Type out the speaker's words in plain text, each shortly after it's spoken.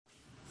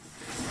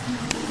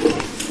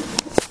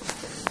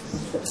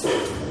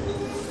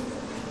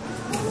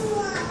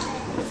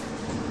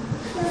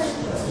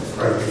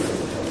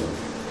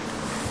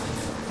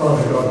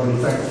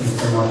thank you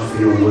so much for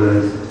your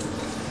word.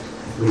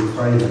 We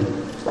pray that,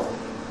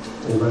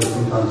 although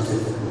sometimes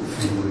difficult,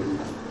 you would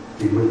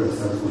be with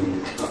us as we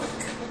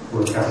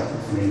work out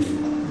its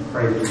meaning. We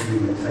pray that you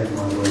would take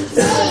my words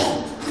today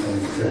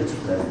and search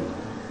them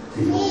to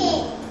your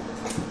will.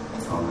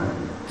 Amen.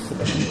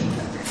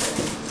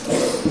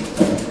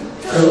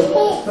 So,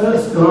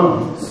 first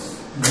glance,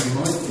 you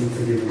might be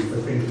forgiven for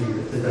thinking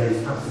that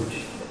today's passage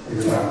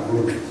is about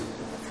rules.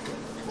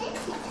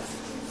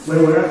 Where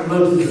we're at,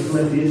 Moses has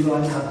led the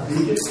Israelites out of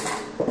Egypt.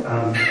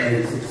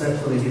 They've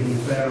successfully given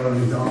Pharaoh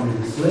and his army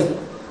the slip,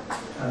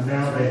 and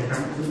now they're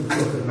camped at the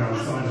foot of Mount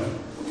Sinai.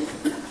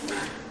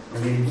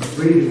 And we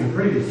read in the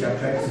previous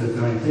chapter, Exodus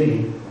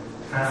 19,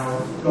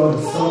 how God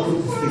has started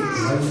to speak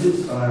to Moses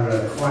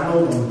via a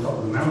cloud on the top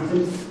of the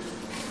mountain,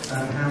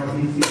 and how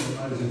he's given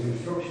Moses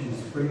instructions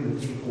to bring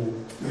the people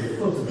to the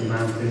foot of the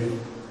mountain,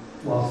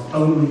 whilst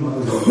only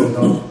Moses goes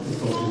up to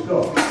talk with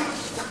God.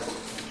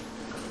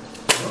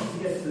 Once he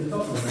gets to the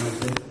top of the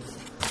mountain,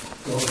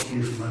 God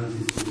gives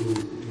Moses the rules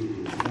that he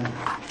needs to know.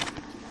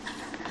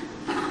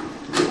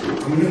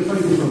 I'm going to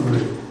focus on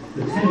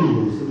the 10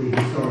 rules that we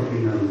historically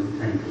know as the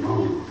 10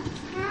 Commandments.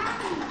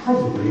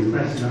 Probably the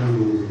best known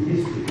rules in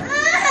history.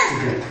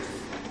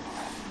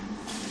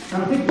 Now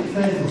I think it's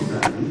fair to say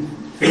that we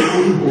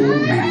all need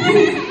rules.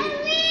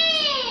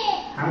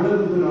 However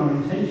good our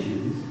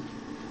intentions,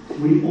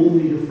 we all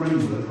need a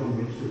framework on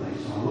which to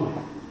base our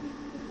life.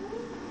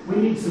 We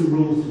need some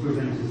rules to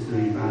prevent us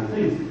doing bad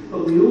things,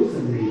 but we also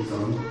need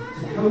some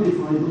to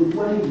codify the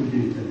way we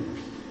do things,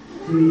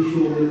 to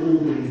ensure we're all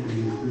doing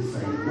things the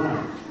same way.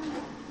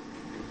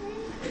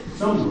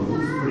 Some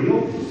rules are pretty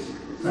obvious.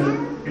 So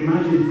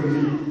imagine for a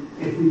minute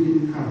if we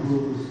didn't have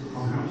rules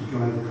on how to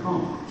drive a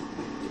car.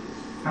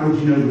 How would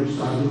you know which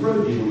side of the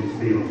road you wanted to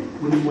be on?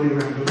 Which way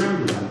around the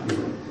roundabout you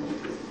went?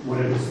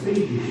 Whatever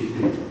speed you should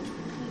be.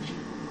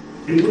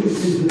 It wouldn't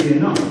seem to be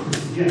enough to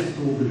suggest to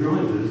all the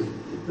drivers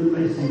that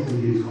they simply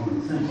use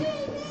common sense.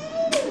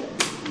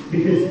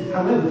 Because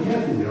however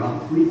careful we are,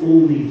 we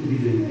all need to be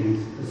doing things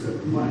a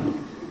certain way.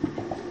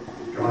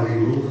 Driving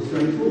rules are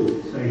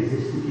straightforward. They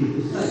exist to keep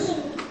us safe.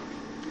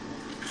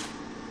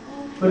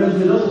 But as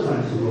with other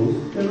types of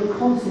rules, there are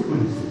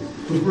consequences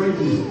for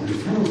breaking them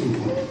and penalty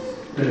points.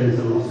 There's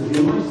a loss of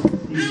your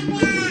license.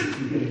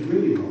 You get it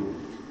really wrong.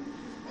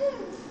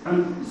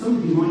 And some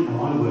of you might know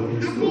I work in a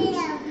school.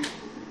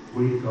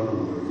 We've got a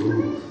lot of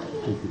rules.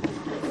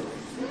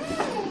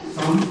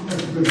 Some are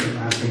to prevent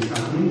bad things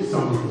happening,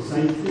 some are for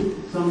safety,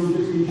 some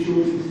just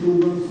ensure that the school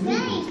runs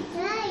smoothly.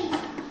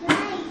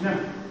 Now,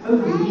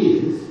 over the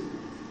years,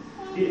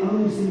 it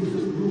only seems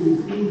that rules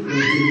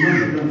increase in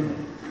number, don't they?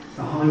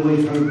 The highway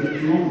code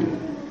gets longer,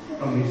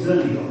 and we've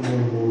certainly got more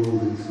and more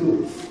rules in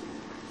schools.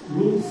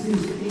 Rules seem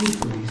to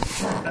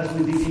increase as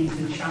we begin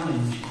to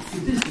challenge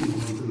existing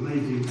ones that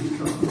maybe we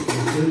can't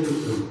interpret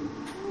them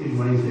in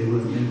ways they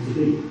weren't meant to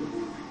be.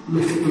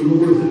 Look at the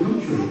law of the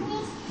country.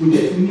 We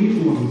get new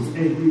ones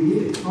every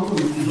year.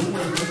 Parliament is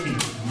always looking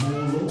for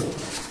more law.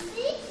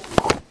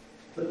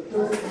 But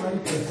does it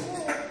make us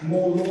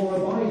more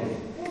law-abiding?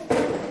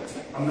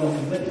 I'm not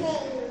convinced.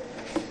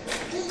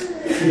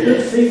 It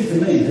does seem to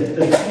me that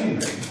as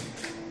humans,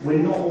 we're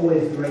not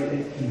always great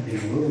at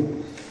keeping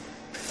rules.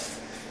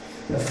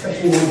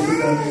 Especially ones that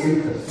don't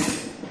suit us.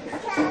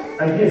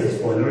 And here's a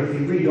spoiler, if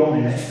you read on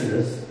in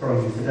Exodus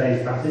from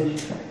today's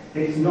passage,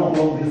 it's not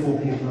long before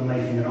people are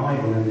making an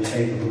idol in the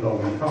shape of a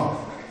golden calf,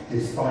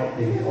 despite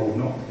being told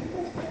not to.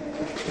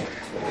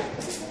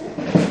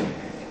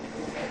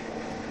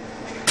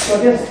 So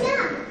I guess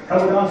I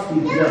would ask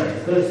you today,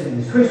 first thing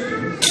as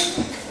Christians,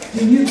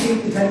 do you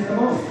keep the 10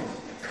 Commandments?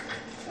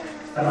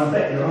 And I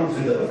bet your answer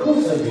is that of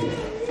course I do.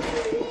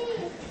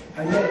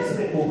 And yet it's a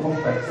bit more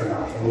complex than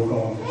that, and we'll go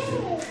on to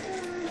see.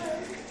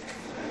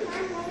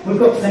 We've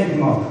got 10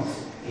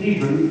 Commandments.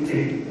 Hebrew,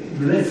 in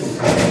the literal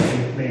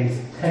translation, means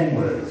 10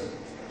 words.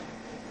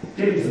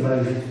 Given to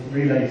Moses,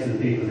 relayed to the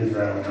people of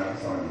Israel on Mount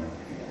Sinai.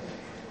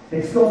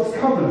 It's God's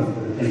covenant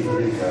with the people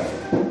of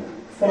Israel.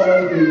 Follow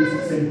these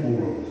simple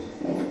rules.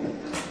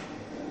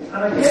 And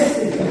I guess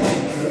these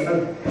commandments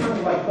are kind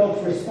of like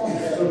God's response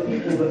to a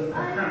people that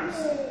perhaps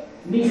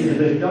needed a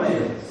bit of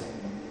guidance.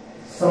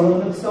 Some of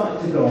them had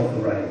started to go off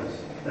the rails.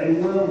 They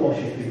were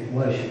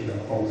worshipping a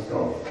false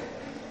god.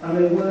 And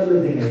they were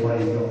living in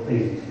ways not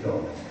pleasing to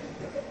God.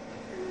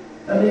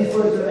 And these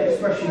words are an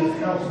expression of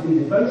how to be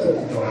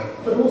devoted to God,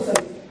 but also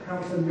how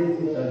to live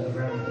with those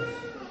around us.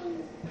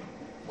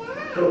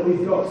 But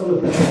we've got to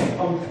look at the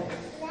context.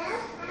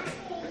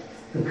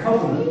 The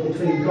covenant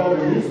between God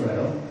and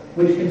Israel,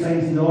 which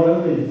contains not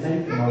only the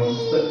 10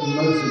 Commandments, but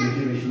most of the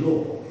Jewish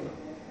law,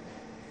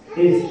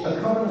 is a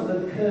covenant that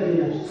occurred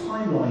in a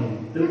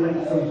timeline that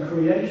went from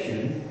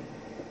creation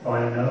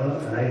by Noah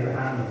and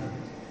Abraham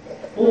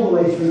all the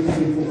way through to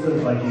be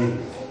fulfilled by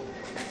Jesus.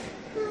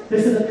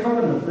 This is a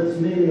covenant that's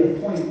merely a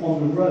point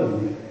on the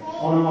road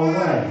on our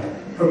way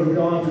from the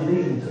Garden of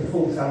Eden to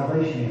full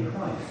salvation in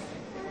Christ.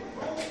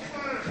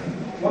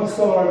 One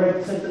scholar I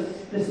read said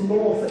that this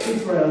law for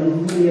Israel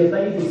is really a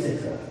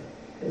babysitter.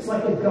 It's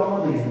like a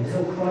guardian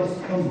until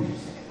Christ comes.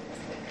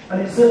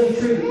 And it's certainly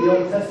true that the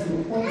Old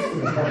Testament points to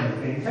the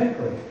covenant being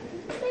temporary.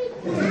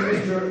 If you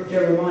read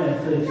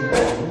Jeremiah 31,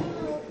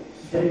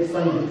 it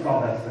explains it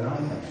far better than I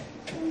can.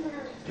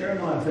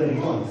 Jeremiah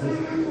 31 says,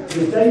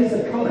 "The days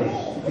are coming,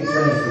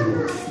 declares the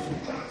Lord,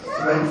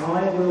 when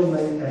I will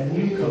make a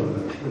new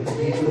covenant with the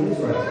people of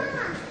Israel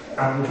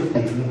and with the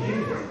people of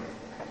Judah.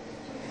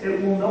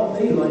 It will not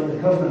be like the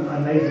covenant I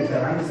made with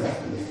their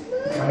ancestors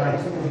when I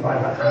took them by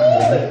the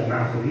hand and led them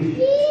out of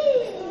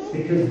Egypt,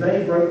 because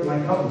they broke my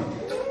covenant,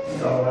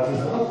 so I was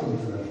a husband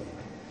to them,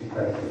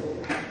 declares the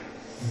Lord.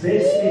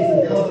 This is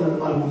the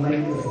covenant I will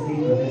make with the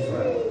people of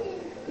Israel.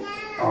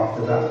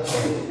 After that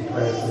time,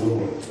 declares the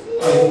Lord,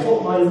 I will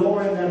put my law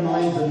in their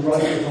minds and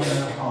write it on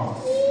their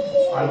hearts.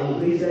 I will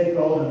be their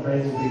God and they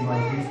will be my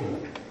people.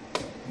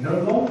 No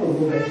longer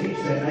will they teach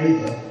their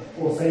neighbour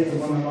or say to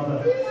one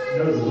another,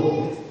 know the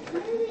Lord,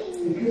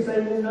 because they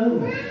will know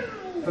me,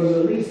 from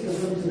the least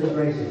of them to the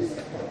greatest,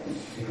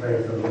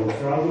 declares the Lord.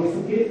 For I will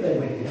forgive their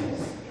wickedness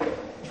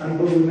and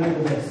will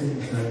remember their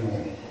sins no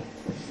more."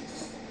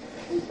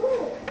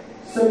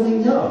 So we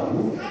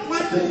know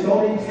that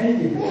God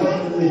intended the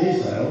covenant with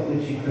Israel,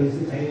 which includes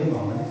the Ten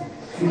Commandments,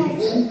 to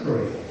be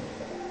temporary.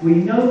 We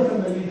know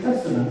from the New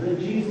Testament that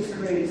Jesus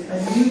creates a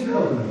new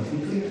covenant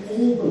between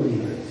all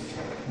believers,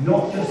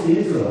 not just the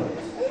Israelites.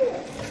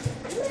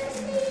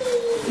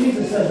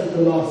 Jesus says at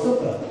the Last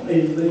Supper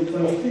in Luke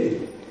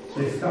 22,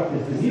 this cup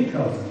is the new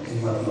covenant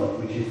in my blood,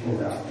 which is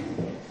poured out for you.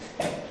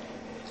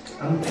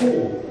 And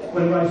Paul,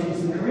 when writing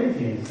to the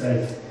Corinthians,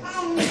 says,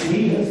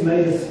 "He has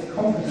made us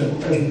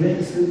competent as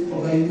ministers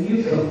of a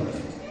new covenant,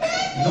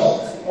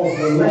 not of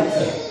the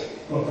letter,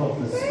 but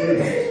of the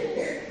Spirit.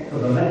 For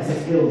the letter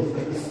kills,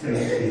 but the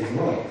Spirit is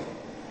life."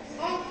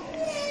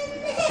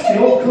 The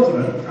Old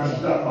Covenant, and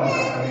that by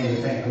that I mean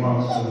the Ten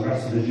Commandments and the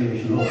rest of the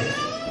Jewish law,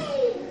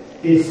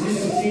 is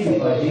superseded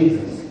by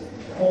Jesus.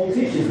 Paul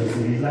teaches us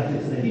in his letter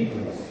to the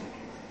Hebrews.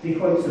 He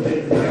quotes a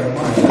bit from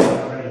Jeremiah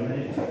that I read a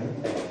minute ago,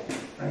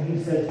 and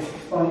he says,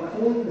 "By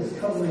calling this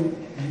covenant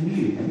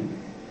new,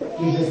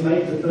 he has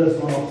made the first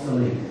one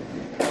obsolete,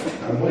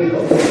 and what he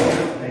got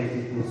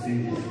outdated will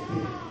soon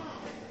disappear."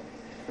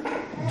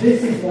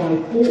 This is why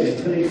Paul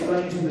could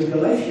explain to the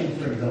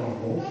Galatians, for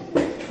example,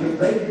 that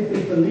they could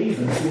be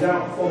believers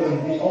without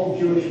following the old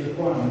Jewish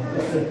requirement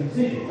of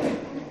circumcision.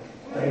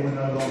 They were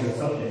no longer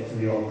subject to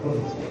the old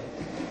covenant.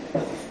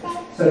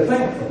 So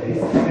thankfully,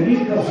 the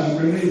new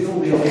covenant removes all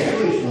the old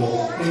Jewish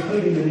laws,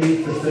 including the need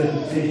for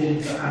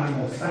circumcision, for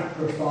animal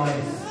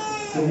sacrifice,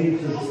 the need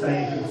to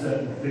abstain from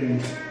certain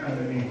foods, and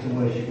the need to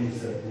worship in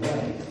certain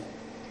ways.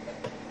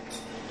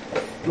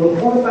 But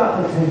what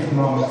about the Ten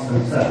Commandments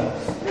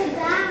themselves?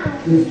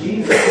 Does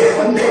Jesus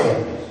explain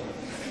those?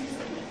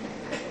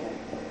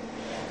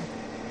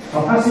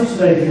 Our passage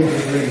today begins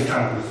with a really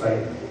powerful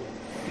statement.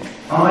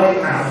 "I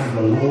am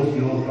the Lord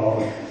your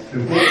God, who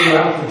brought you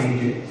out of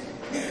Egypt,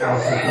 out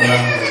of the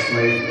land of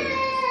slavery."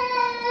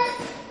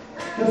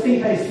 Just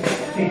in case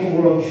people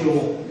were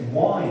unsure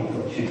why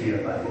God should be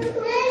obeyed,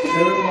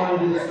 they're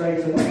reminded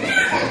straight away.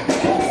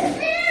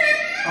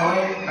 I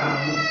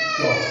am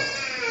God,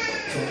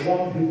 the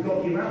one who got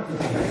you out of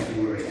the mess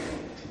you were in.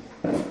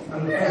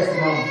 And the first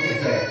commandment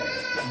is there: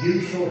 you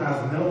shall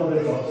have no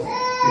other gods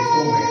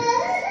before me.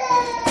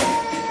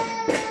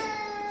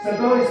 So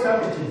God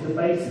establishes the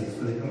basis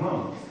for the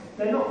commandments.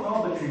 They're not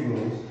arbitrary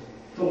rules,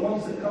 but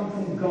ones that come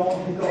from God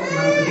who got them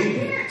out of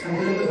Egypt and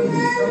delivered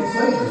them from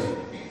slavery.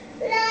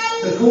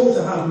 The call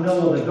to have no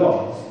other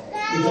gods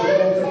is a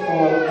call to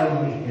follow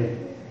only Him,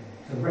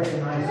 to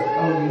recognise that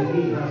only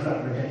He has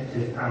that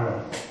redemptive power,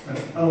 and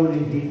only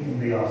He can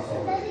be our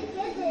sovereign.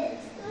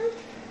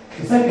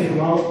 The second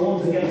commandment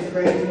warns against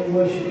creating and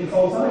worshipping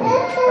false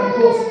idols. And of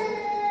course,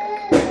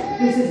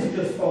 this isn't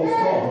just false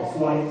gods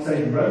like,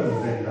 say, the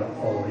Romans ended up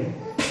following.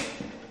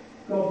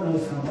 God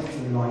knows how much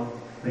we like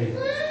things,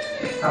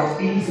 how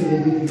easily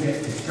we can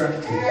get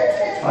distracted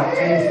by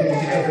anything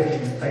and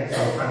everything that takes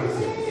our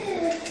fancy.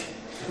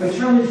 We're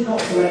challenged not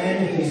to let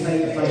anything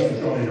take the place of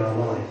God in our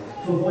lives,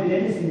 to avoid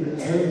anything that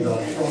turns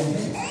us from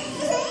Him.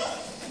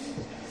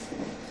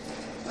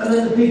 And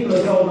then the people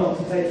are told not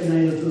to take the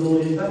name of the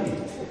Lord in vain.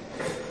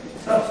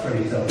 That's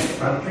pretty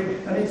self-explanatory,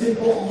 and it's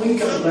important we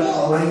don't let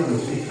our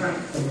language detract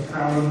from the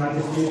power and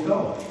majesty of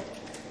God.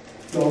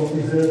 God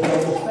deserves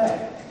our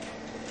respect.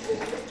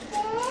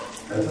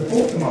 There's the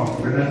fourth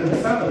commandment: remember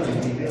the Sabbath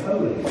and keep it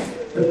holy.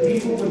 The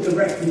people were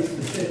directed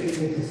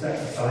specifically to set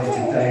aside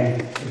the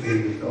day to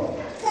be with God.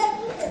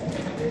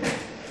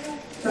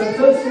 So the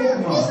first four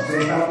commandments are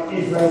about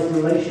Israel's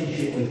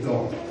relationship with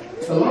God.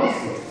 The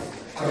last six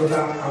are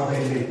about how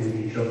they live with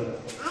each other.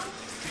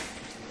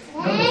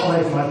 Number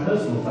 5 is my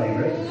personal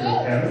favourite, if you're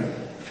a parent.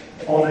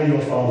 Honour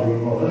your father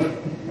and mother.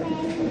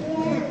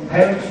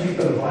 Parents, you've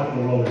got a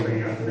vital role in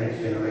bringing out the next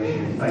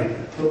generation in faith.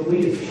 But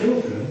we as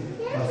children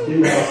must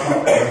do our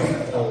part to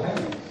respect our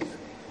parents.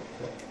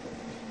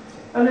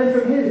 And then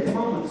from here the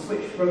commandments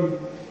switch from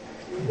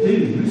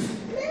do's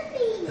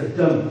to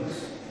don'ts.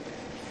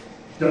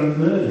 Don't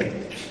murder.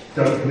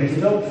 Don't commit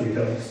adultery.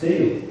 Don't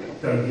steal.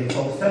 Don't give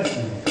false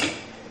testimony.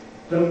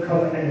 Don't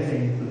cover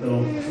anything that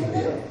belongs to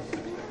somebody else.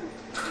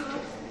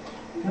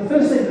 The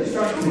first thing that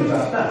strikes me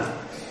about that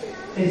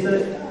is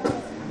that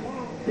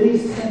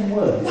these 10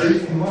 words,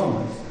 these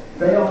commandments,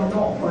 they are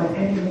not by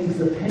any means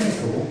the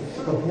pinnacle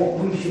of what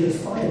we should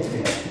aspire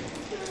to.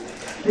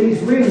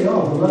 These really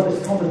are the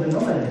lowest common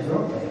denominator,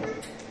 aren't they?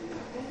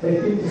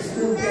 They've been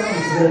distilled down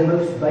to their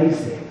most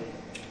basic.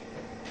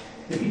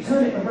 If you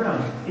turn it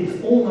around,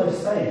 it's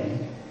almost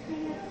saying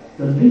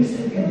the least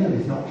we can do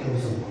is not kill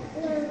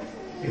someone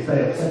if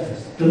they upset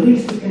us. The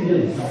least we can do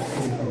is not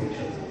steal from each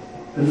other.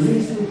 The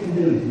least we can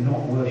do is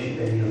not worship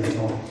any other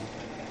gods.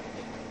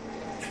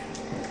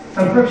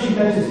 And perhaps you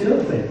notice the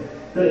other thing,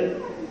 that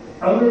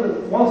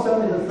whilst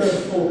only the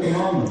first 4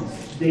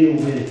 commandments deal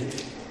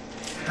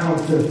with how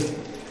to relate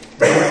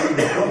with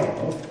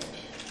God,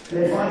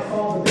 they're by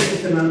far the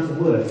biggest amount of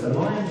words. The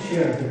lion's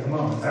share of the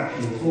commandments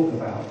actually talk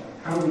about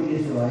how the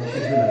Israelites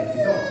should relate to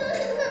God.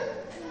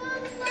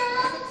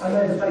 And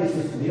they're the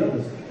basis for the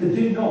others. The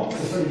do nots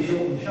are pretty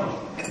short and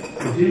sharp.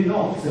 The do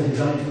nots are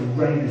designed to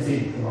rein us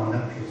in from our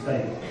natural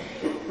state.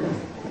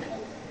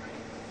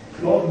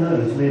 God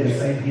knows we're the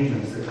same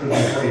humans that could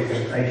avoid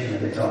temptation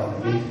in the Garden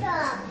of Eden.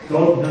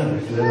 God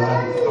knows we're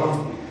liable to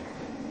argue,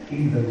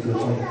 even to the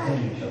point of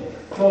killing each other.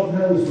 God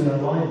knows we're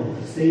liable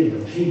to steal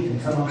and cheat and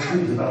tell our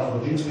truths about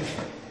other people.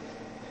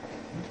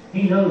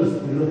 He knows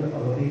that we look at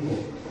other people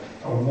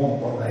and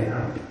want what they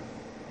have.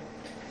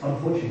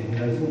 Unfortunately, He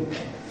knows all of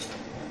that.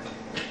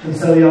 And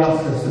so He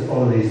asks us to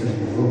follow these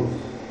simple rules,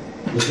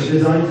 which are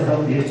designed to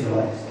help the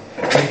Israelites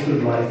live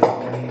good life in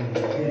union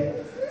with Him,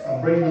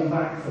 and bring them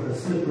back for the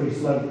slippery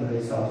slope that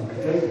they started to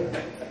go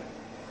down.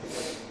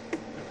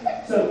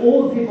 So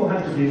all the people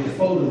had to do was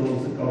follow the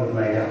rules that God had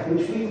laid out,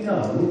 which we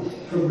know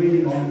from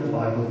reading on in the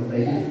Bible that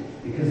they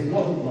did, because it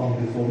wasn't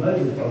long before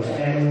Moses' brother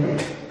Aaron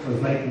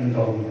was making the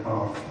golden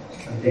calf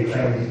and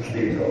declaring it to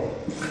be God,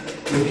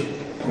 which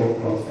brought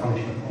God's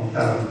punishment on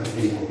thousands of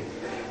people,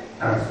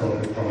 as God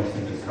had promised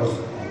him to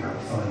cover on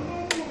Mount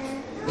Sinai.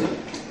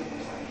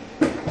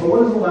 But what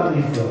does all that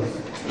mean for us?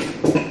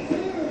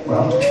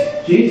 Well,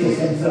 Jesus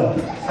Himself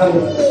tells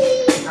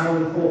us how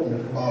important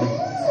the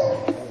commandments are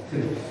to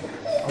us.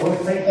 I want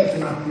to take you to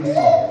Matthew 5,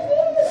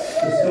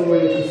 the story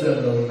of the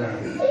Sermon on the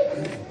Mount.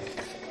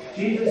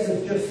 Jesus has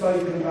just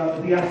spoken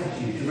about the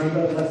Beatitudes.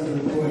 Remember, blessed are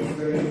the poor in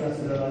spirit, blessed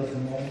are those who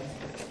mourn.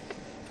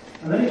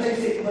 And then He makes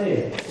it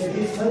clear that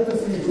His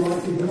purpose in His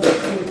life is not to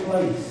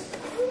replace,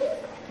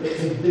 but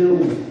to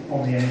build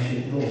on the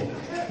ancient law.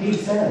 He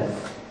says,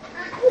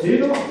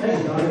 "Do not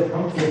think I have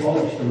come to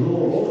abolish the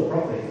law or the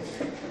prophets.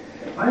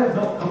 I have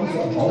not come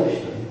to abolish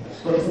them,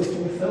 but to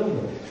fulfill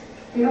them."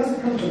 He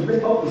hasn't come to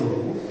rip up the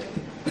rules.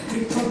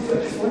 He's come to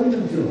explain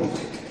them to us,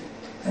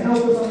 to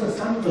help us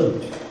understand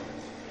them.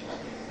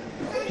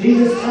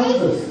 Jesus tells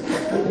us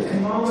that the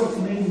commandments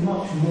mean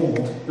much more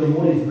than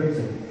what is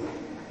written,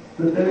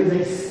 that there is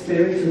a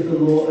spirit of the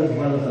law as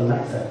well as a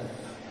letter.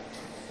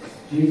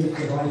 Jesus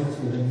provides us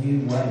with a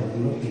new way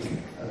of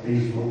looking at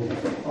these rules,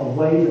 a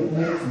way that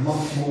makes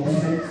much more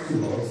sense to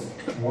us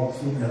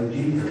once we know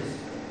Jesus.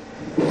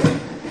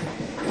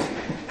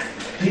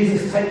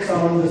 Jesus takes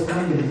our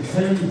understanding and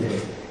turns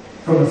it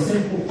from a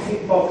simple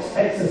tick box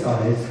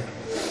exercise,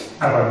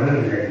 have I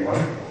murdered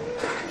anyone,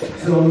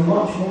 to a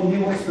much more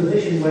nuanced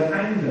position where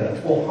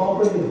anger or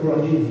harbouring a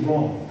grudge is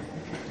wrong.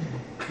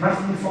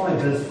 Matthew 5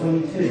 verse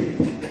 22.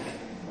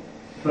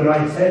 "But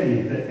I tell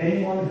you that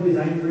anyone who is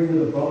angry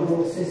with a brother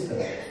or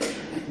sister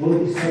will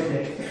be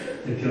subject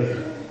to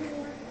judgment."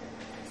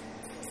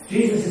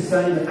 Jesus is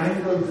saying that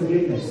anger and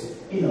forgiveness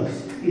in us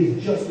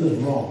is just as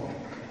wrong.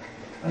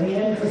 And He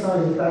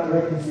emphasises that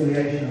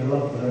reconciliation and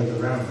love for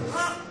those around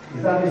us.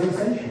 That is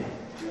essential.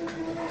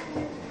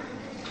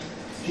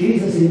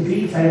 Jesus, in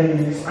detailing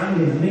and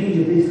expanding the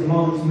meaning of these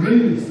commandments,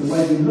 moves the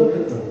way we look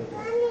at them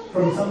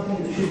from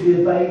something that should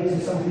be obeyed to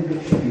something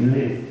that should be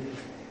lived.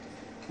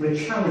 We're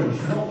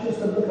challenged not just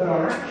to look at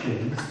our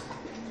actions,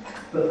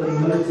 but the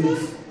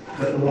motives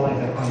that lie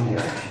behind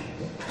the actions.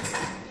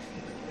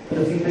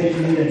 Just in case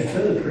you need any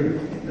further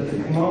proof that the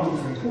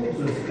commandments are important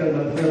to us, go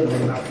no further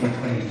than Matthew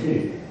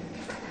 22.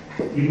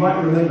 You might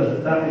remember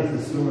that that is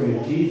the story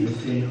of Jesus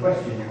being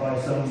questioned by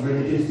some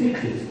religious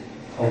teachers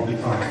of the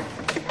time.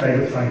 They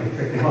were trying to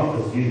trip Him up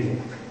as usual.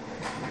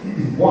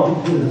 One,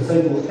 who was a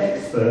so-called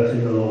expert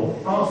in the law,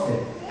 asked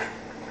Him,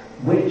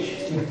 "Which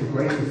is the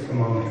greatest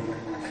commandment?"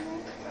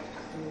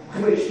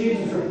 To which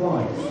Jesus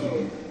replied,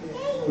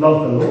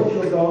 "Love the Lord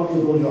your God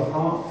with all your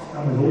heart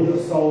and with all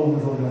your soul and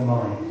with all your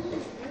mind.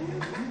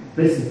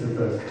 This is the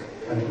first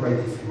and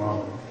greatest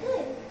commandment.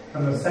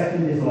 And the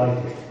second is like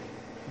it.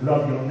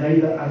 Love your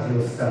neighbour as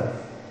yourself.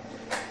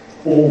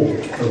 All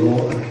the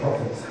law and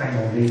prophets hang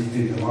on these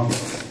two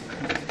commandments."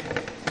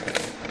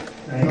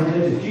 Now you might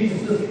notice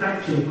Jesus doesn't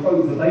actually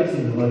quote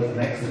verbatim the word from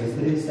Exodus,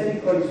 but instead He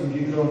quotes from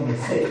Deuteronomy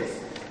 6,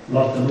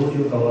 "Love the Lord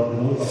your God with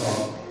all your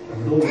heart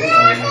and with all your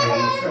soul and with all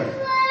your strength."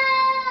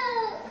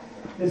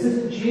 This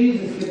isn't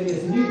Jesus giving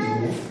us new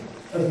rules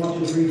as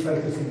much as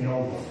refocusing the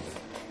old ones.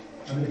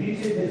 And the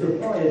beauty of His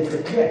reply is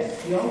that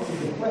yes, He answers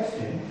the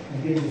question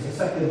and gives us a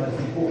second most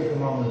important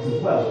commandment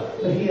as well,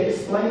 but He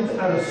explains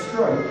at a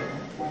stroke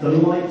the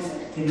light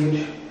in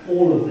which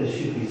all of this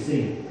should be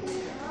seen.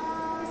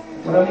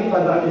 What I mean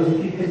by that is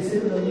if you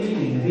consider the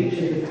meaning of each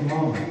of the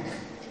commandments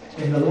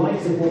in the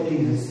light of what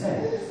Jesus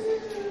said,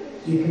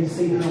 you can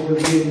see how we're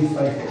really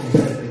supposed to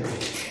interpret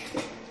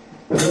it.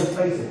 But let's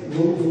face it,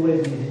 rules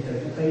always need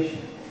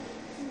interpretation.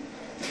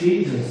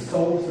 Jesus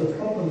solves the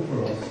problem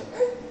for us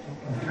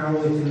on how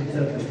we're to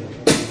interpret it.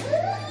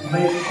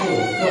 Make sure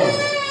God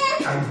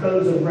and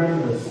those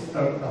around us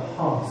are at the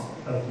heart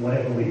of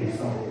whatever we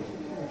decide.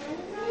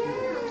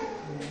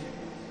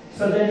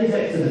 So then is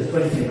Exodus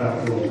 20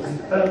 about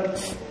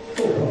rules.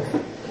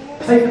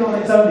 Taken on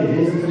its own it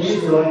is, and for the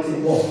Israelites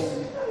it was.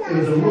 It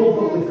was a rule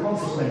book with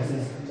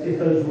consequences if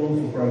those rules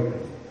were broken.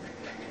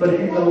 But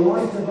in the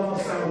light of our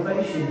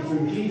salvation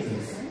through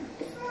Jesus,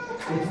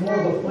 it's more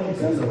of a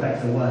pointer to a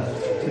better way.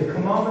 The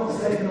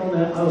commandments taken on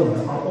their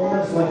own are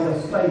almost like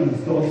a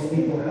phase God's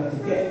people have to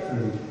get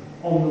through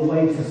on the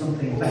way to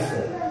something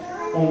better,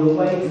 on the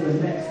way to the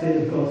next bit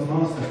of God's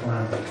master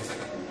plan,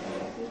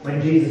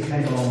 when Jesus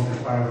came along to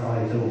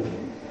clarify it all.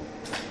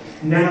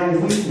 Now we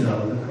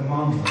know the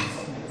commandments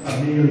are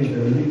merely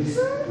the least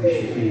we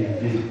should be and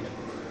do.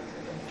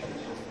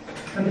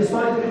 And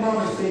despite the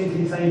commandments being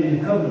contained in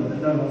a covenant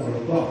that no longer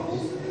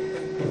applies,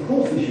 of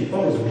course we should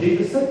follow them.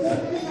 Jesus said so.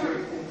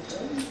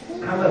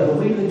 However,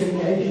 we live in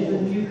the age of the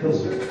new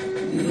covenant.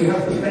 We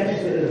have the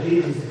benefit of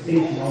Jesus'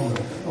 teaching on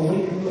them, and we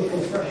can look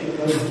afresh at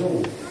those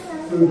rules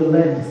through the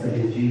lens that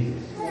is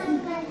Jesus.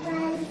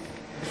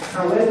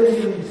 However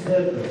you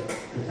interpret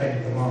the Ten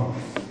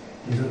Commandments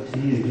is up to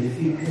you. But if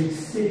you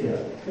consider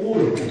all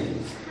of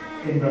these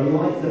in the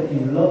light that you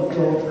love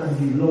God and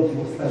you love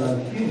your fellow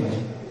human,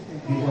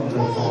 you won't go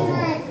far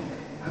wrong.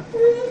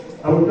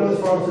 I would go as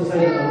far as to say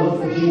that a love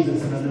for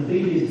Jesus and an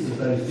obedience of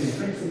those two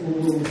principal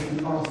rules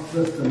He asks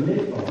us to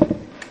live by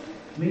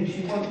means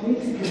you won't need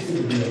to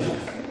consider the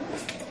others.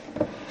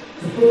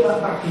 To put that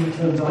back in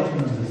terms I can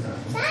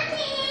understand,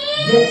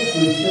 yes,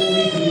 we still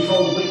need to be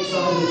told which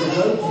side of the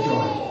road to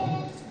drive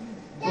on,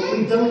 but we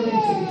don't need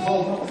to be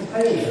told not to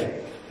tailgate,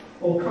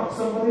 or cut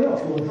somebody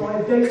off, or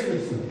drive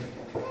dangerously,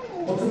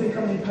 or to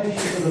become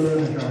impatient with a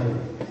learner driver.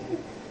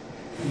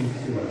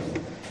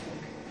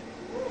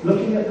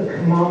 Looking at the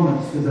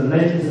commandments through the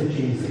lens of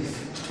Jesus,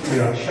 we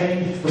are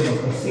changed from a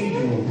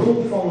procedural,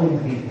 rule-following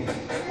people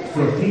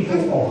to a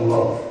people of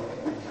love.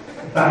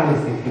 That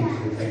is the key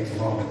to the Ten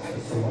Commandments for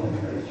someone who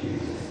knows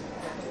Jesus.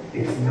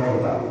 It's not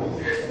about rules,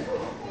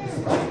 it's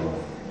about love.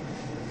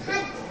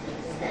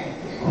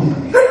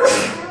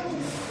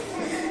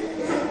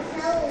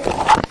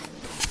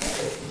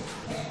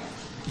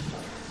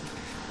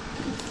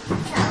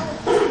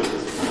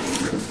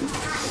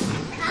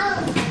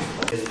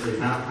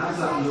 How does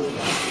that look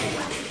like?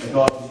 A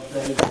God who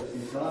says that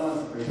His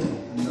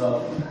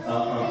love a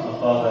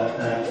father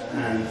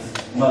and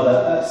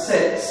mother.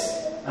 6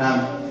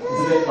 it's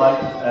a bit like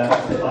a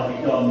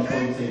gun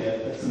pointing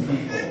at some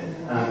people.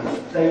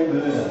 Don't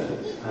murder.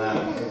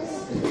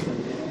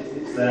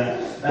 It's there.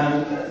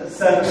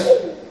 7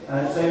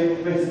 don't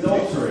commit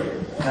adultery.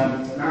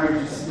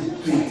 Marriage is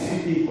between two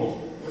people,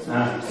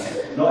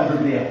 not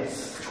everybody else.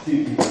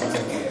 2 people.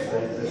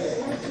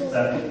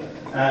 7.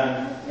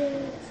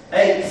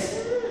 8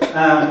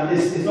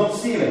 is not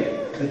stealing.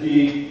 If you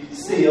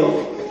steal,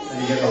 then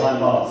you go behind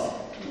bars.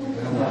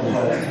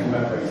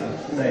 Remembering that.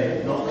 So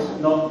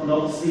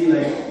not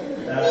stealing.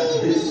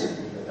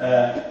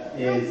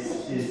 This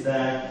is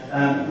there.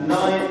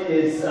 9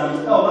 is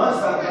 9's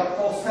about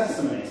false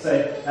testimony. So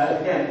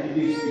again,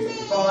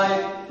 you've got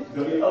 5, you've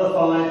got your other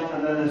 5,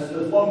 and then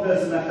there's one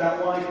person left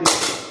out. Why?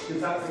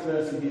 Because that's the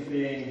person who's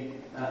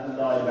being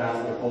lied about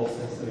with false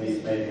testimony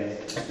made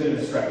against. It's a bit of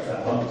a stretch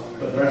that one,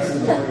 but the rest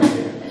of them are pretty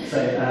good. So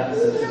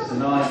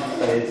 9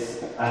 is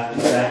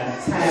there,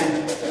 and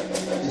 10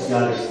 is the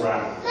idea of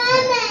grabbing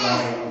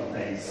on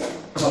things,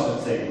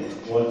 coveting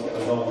what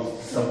belongs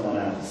to someone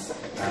else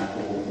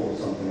or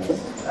something else.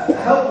 A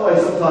helpful way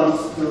sometimes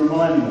to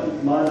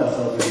remind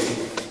ourselves of this,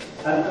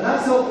 and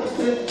that's helpful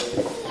to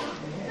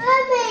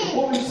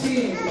what we've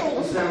seen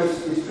just now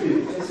is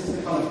true. This is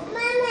the kind of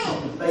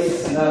the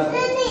base level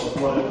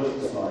of what it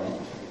looks like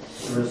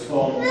to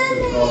respond to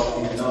God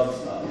who loves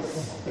us.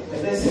 If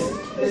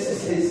this is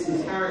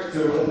his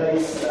character at the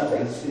base level,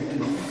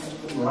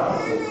 his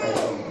morality based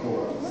on the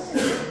chorus,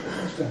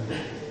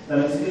 then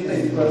it's a good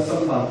thing for us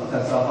sometimes to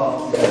test our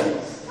hearts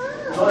against.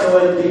 Not in a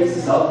way that beats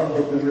us up, it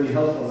would be really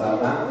helpful about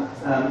that,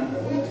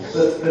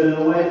 but in a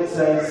way that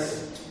says,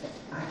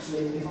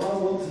 actually, if I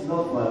want to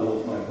love my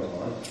Lord, my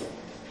God,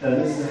 then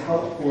this is a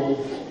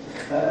helpful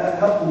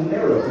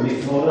mirror for me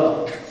to hold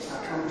up.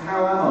 How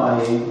am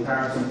I in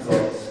comparison to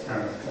God's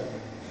character?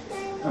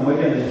 And we're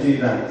going to do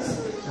that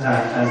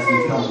as we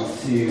come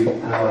to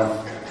our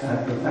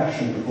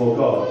confession before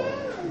God.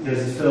 Because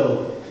as Phil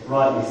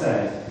rightly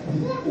said,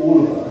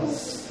 all of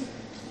us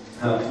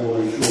have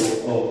fallen short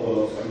of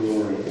God's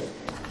glory.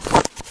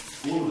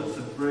 All of us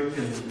have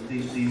broken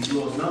these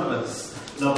laws. None of us